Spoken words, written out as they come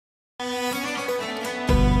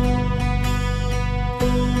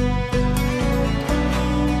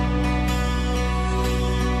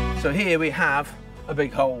So here we have a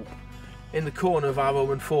big hole in the corner of our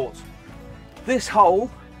Roman fort. This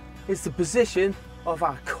hole is the position of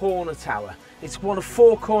our corner tower. It's one of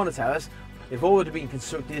 4 corner towers. They've already been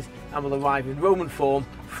constructed and will arrive in Roman form,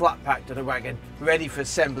 flat packed on a wagon, ready for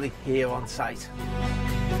assembly here on site.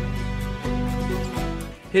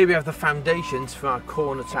 Here we have the foundations for our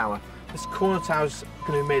corner tower. This corner tower is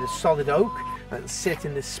going to be made of solid oak and sit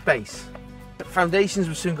in this space. The foundations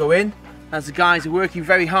will soon go in as the guys are working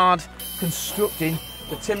very hard constructing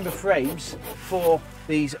the timber frames for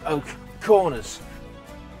these oak corners.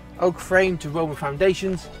 Oak frame to Roman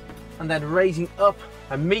foundations, and then raising up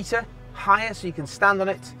a metre higher so you can stand on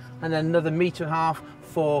it, and then another 1.5 metres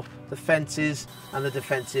for the fences and the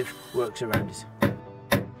defensive works around it.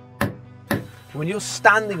 When you're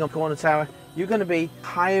standing on corner tower, you're going to be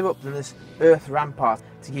higher up than this earth rampart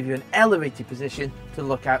to give you an elevated position to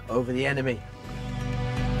look out over the enemy.